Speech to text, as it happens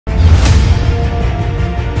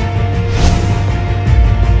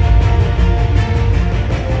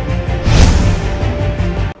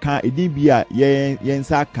edibia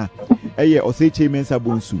yensaka eye Oseche Mensa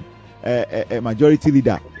Bonsu majority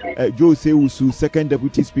leader Joe Sewusu second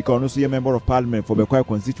deputy speaker also a member of parliament for Bekwai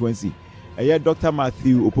constituency Dr.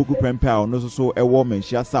 Matthew Opoku Prempeh no so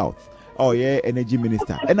Menchia South energy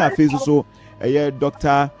minister and a face so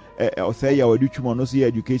Dr. Oseya Oduchumo no so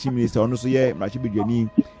education minister no so Machibidwani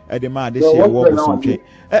the man this year war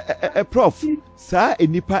was Prof sa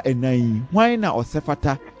enipa enan why na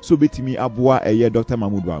osefata so betimi aboa Dr.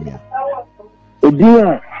 Mahmood Bawumia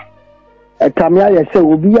Odia kamia yese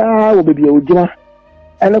obia obebi ogina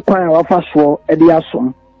ene kwan a wafa so e de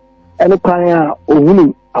asom ene kwan a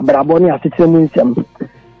ohunu abrabo ne atetemu nsem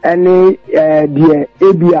ene de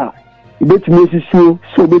ebia betimi sisuo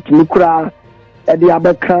so betimi kura e de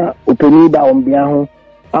abeka openi Bawumia ho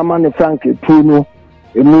ama ne Frank Tuno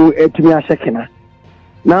emu etimi ashekena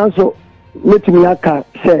nanso metimi aka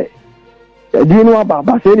se di no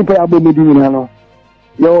aba se ni pa abomedi ni no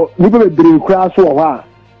yo nipa bebre kura so ho a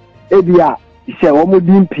ebia se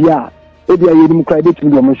omodi mpia ebia yenim kura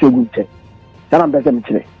betimi do mo shogun che kana mbese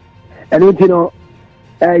mchire anything no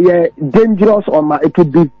dangerous on my it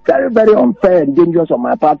would be very very unfair and dangerous on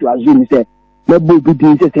my part to assume say maybe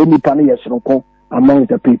be say nipa no yesronko among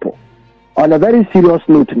the people. On a very serious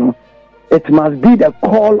note, no, it must be the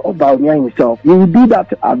call of Bawumia himself. He will do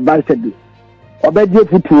that advisedly. Obedi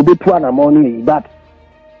futu obe tu anamoni, but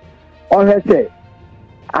on her say,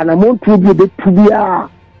 anamon tu bi obe tu biya,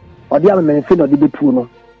 or the other men feel or the tu no.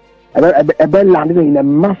 Ebe landed in a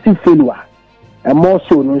massive failure, and more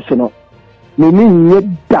so no so no. Meaning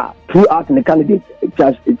yet that throughout the candidate, it's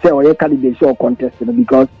a candidate show contest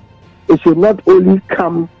because it should not only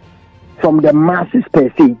come from the masses per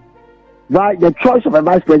se. The choice of a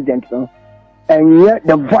vice president, and yet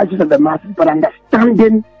the voices of the masses, but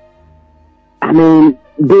understanding, I mean,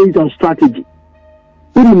 based on strategy.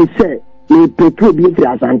 Even say, we prepare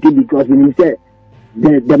because when you say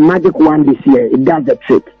the magic one this year, it does the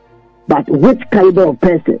trick. But which caliber of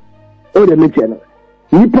person, or the material,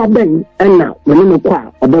 Nipa Ben, and now, when you know,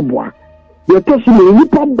 or Boboa, you're touching me,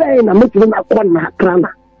 Nipa Ben, and making a corner,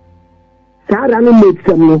 crana. Sarah made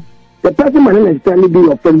some. The person might not necessarily be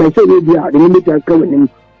your friend, but say maybe the military coming in,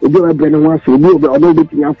 do a brand one, so you will be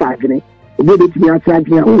to your family, you will be to your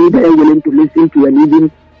family, or very willing to listen to and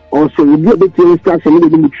even also you will be to your instruction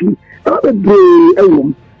in the tree. I will be a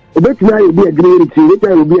woman, a bit now will be a green tree,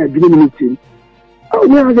 later will be a green tree. Oh,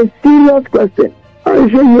 we have a serious question. I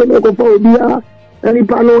show you a for Bia, any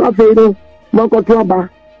panel of Fado, Moko Traba,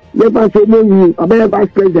 never say no, a better vice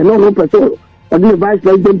president, no person, or the vice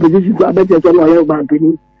president position to a better lawyer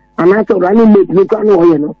banking. And after running mate, look at no,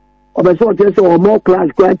 you know, or the sort of more class,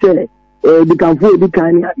 quite become full, be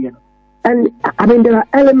kind, you know. And I mean, there are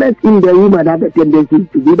elements in the room that have a tendency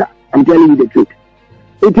to do that. I'm telling you the truth.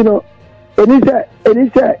 It, you know, it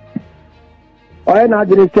is I now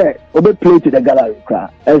didn't say, obey play to the gallery,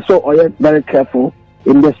 and so I am very careful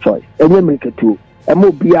in this choice. And you make it too. And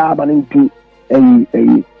more be abaning to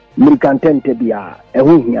a militant to be a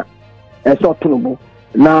win here. And so trouble.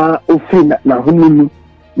 Now, offend now, whom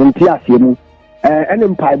Ntiasiemu, an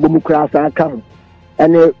empire Bumukrasa come,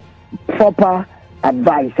 and a proper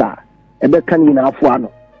advisor, a beacon in Afuano.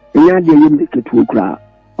 You make it to cry.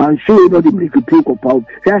 I'm sure you know the make it to go.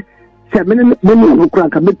 7 million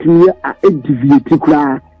crack a bit near a deviate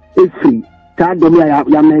cry, a free. Tadomia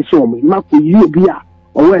Yaman show me, Mark you be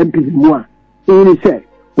or MP more. Only say,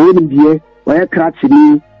 when dear, where cratch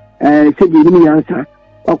me, said the answer,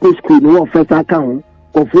 or could school no first account,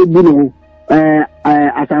 or food.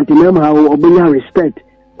 Asante how obey respect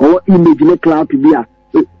or image make cloud to be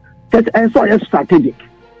that's also strategic.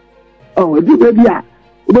 Oh, you baby,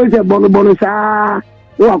 you say bonus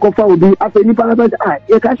no akofa will be after any parliament.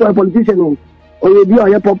 You catch a politician or you be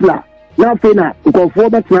or popular. Now, Fena, you can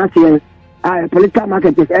forward that national political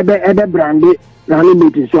market is ever branded, running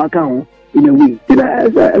meetings so account in a way.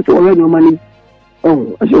 That's already money.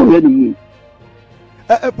 Oh, that's already.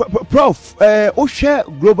 Prof, share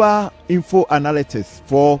global info analytics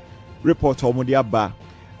for report Omudiaba.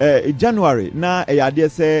 January na idea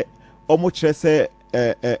say Omochese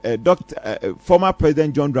Dr. Former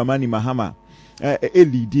President John Dramani Mahama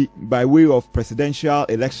lead by way of presidential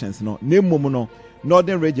elections no name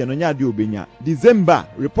Northern region onya de obenya December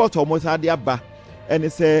report Omochadiaba and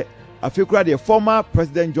it say afekura the former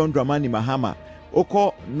President John Dramani Mahama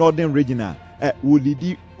oko Northern regional will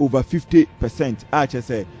lead over 50%. I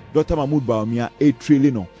say Dr. Mahmood Bawumia 8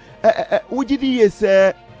 trillion. Would you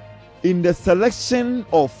say in the selection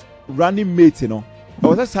of running mates, you know,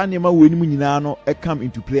 or that Sanima when come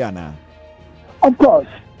into play now? Of course,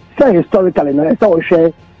 say historically, no, it's all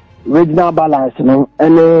share regional balance, you know,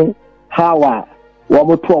 and how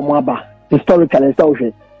wɔn to wɔn aba historically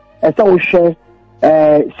ɛsɛ wohwɛ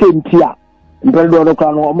same tia mpɛrɛdoɔ no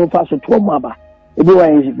koraa no wɔn fa so to wɔn aba ebi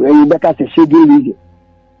wɔ ɛyi bɛka sɛ shade region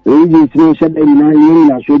region ti no hyɛ dɛ nyinaa yɛn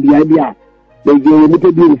nyinaa so bi a bɛgye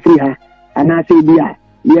nipa bi ofiri ha anaasɛ bi a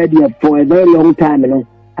yɛ deɛ for a very long time no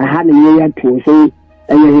aha na yɛ to so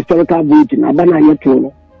ɛyɛ historical vote na aba na yɛ to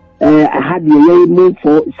no aha deɛ yɛ move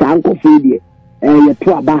for saa nkɔfo deɛ yɛ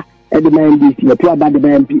to aba ɛde ma NDC yɛ to aba de ma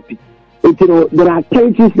NPP. You know, there are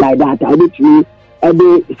cases like that. I bet you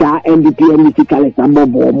every NDC colors and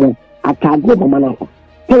bobo attack go mama.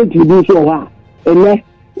 Thank you do so ha. And then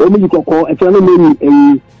you can call a family a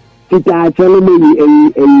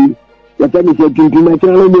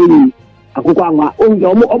akukwa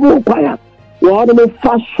omo kwaya wo no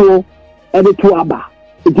fast show every to aba.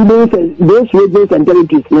 It means those regions and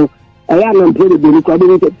territories no I am not play the because they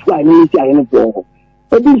need to try no see I no for.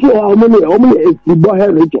 It is so how many the boy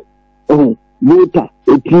region. Water,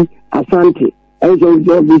 eti, asante, enso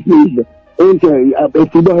business,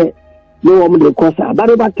 enso no woman the cost. But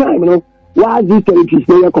over time, you know, why these territories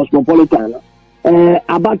very cosmopolitan?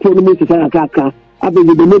 About 20 minutes kaka, after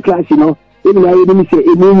the democracy, you know, even I didn't say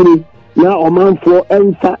immediately now a man for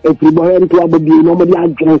answer everybody and probably nobody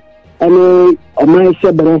again, and a man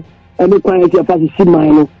shepherd, and the quiet of us see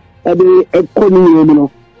mine, every economy, you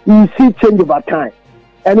know, you see change over time,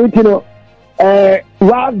 and you know.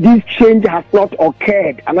 While this change has not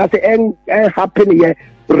occurred, and I say happen here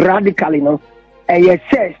radically, you know, and yes,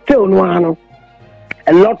 still no,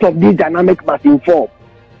 a lot of this dynamic must inform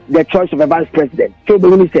the choice of a vice president. So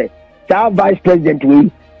when we say that vice president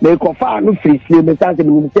will make a far no free slim, and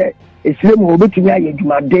say a slim will be to me a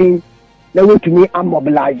Jumadine, they will to me and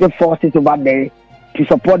mobilize the forces over there to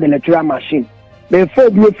support the electoral machine. Before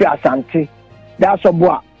we feel asante, that's a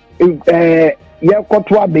boy,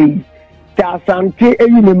 Yakotwa Bay. Asante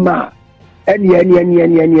eyinima eni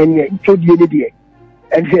chodie die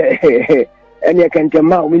eni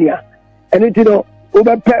kentema ominia eni ti no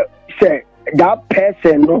obepe say that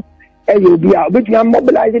person no eyobi a obetumi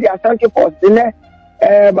mobilize the Asante force ne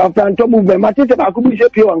after movement matete ba ko bi se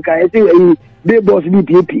pie won kan say dey boss bi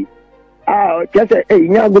PP just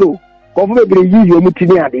nyagro ko fo be use your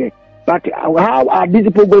mutini ade but how are these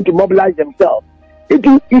people going to mobilize themselves?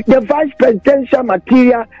 The vice presidential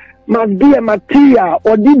material must be a material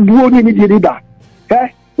or the duo ni riba.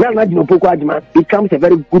 Becomes a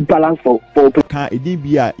very good balance for can it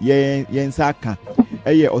be a yensaka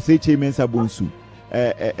oseche mensa bonsu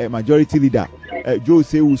majority leader Joe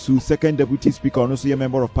Sewusu, second deputy speaker, also a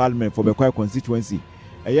member of parliament for Bekwai constituency.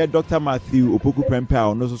 Dr. Matthew Opoku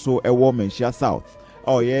Prempeh, also so a woman Share South.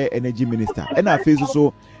 Energy minister. And I face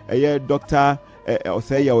also Dr.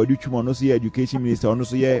 Osaya or Duchumon, also education minister,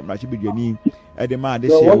 also Machibidjani. The man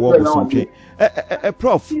this year war was something.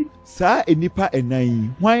 Prof, sir, a nipa and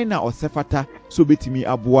nine. Why now or Sefata so betimi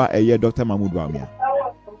abua Dr. Mahmoud Bawumia?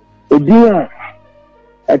 Dear,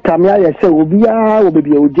 a Kamia say, will be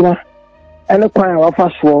Ojina, and a choir of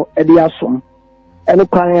us for Ediasom, and a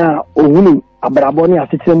choir of Wuni, Abraboni,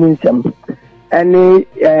 Assistant, and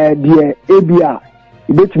dear Abia,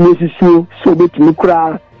 bit Mrs. so bit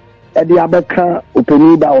Mukra, Ediabeka,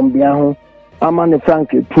 Openida on Biaho, Aman Frank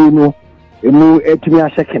Puno. Emu etumi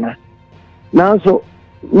ashekena nanso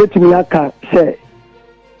metumi aka se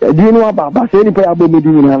di no aba se ni pa ya bo medi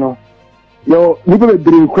nyina no yo nipa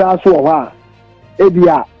bebre kura so wo ha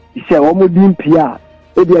ebia se wo mo di mpia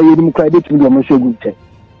ebia yenim kura betumi do mo shogun che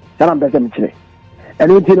sana mbese mchire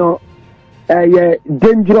and you know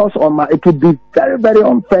dangerous on my it would be very very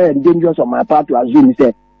unfair and dangerous on my part to assume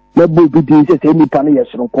say me bo bi di say nipa no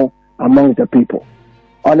yesronko among the people.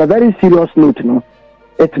 On a very serious note, no,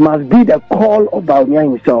 it must be the call of Bawumia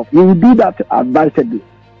himself. He will do that advisedly.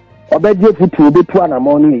 Obedi futu obe tu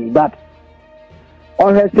anamoni, but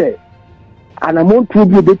on her say, anamon tu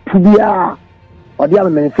bi obe tu biya, odi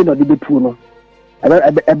amenfe no di be tu no.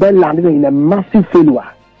 Ebe landing in a massive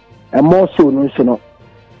failure, and more so no.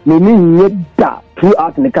 Meaning that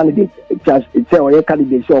throughout the candidate, it's a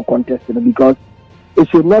candidate or contest, because it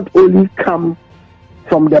should not only come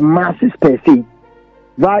from the masses per se,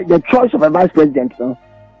 but the choice of a vice president,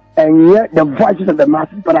 and yet the voices of the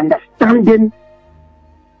masses, but understanding,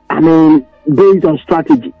 based on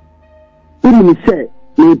strategy. Even say,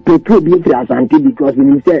 we prepare Asante because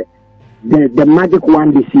when you say the magic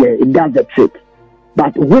one this year, it does the trick.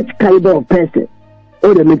 But which caliber of person?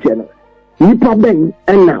 Oh, the material. Nipa ben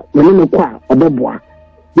and now when you know obeboa.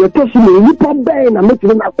 You're talking me nipa ben and make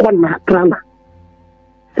them a na krana.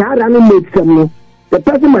 Sarah made some. The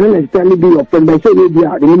person man understand be your friend by saying they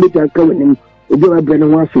are the limit coming in. You are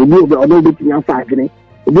bringing one so you will not be in your five. You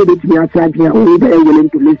will be outside here. We are willing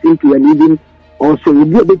to listen to and even also you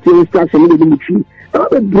be a bit instruction in the tree. I'm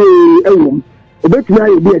a brave, a bit now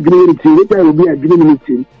you'll be a green tree, later will be a green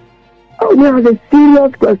tree. Oh, yeah, it's a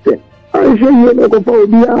serious question. I'm sure you know for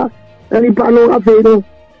Bia, any panel of Fado,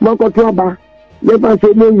 Marco Traba, never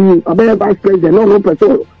say no, a better vice president, no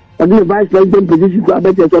person, or the vice president position to a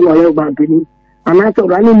better son or your company. And I thought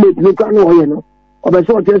running mate, no can know, you know, of a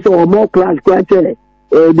sort or more class criteria,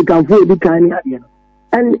 become full, be kind, you know.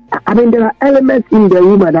 And there are elements in the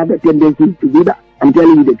human that have a tendency to do that. I'm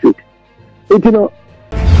telling you the truth. It,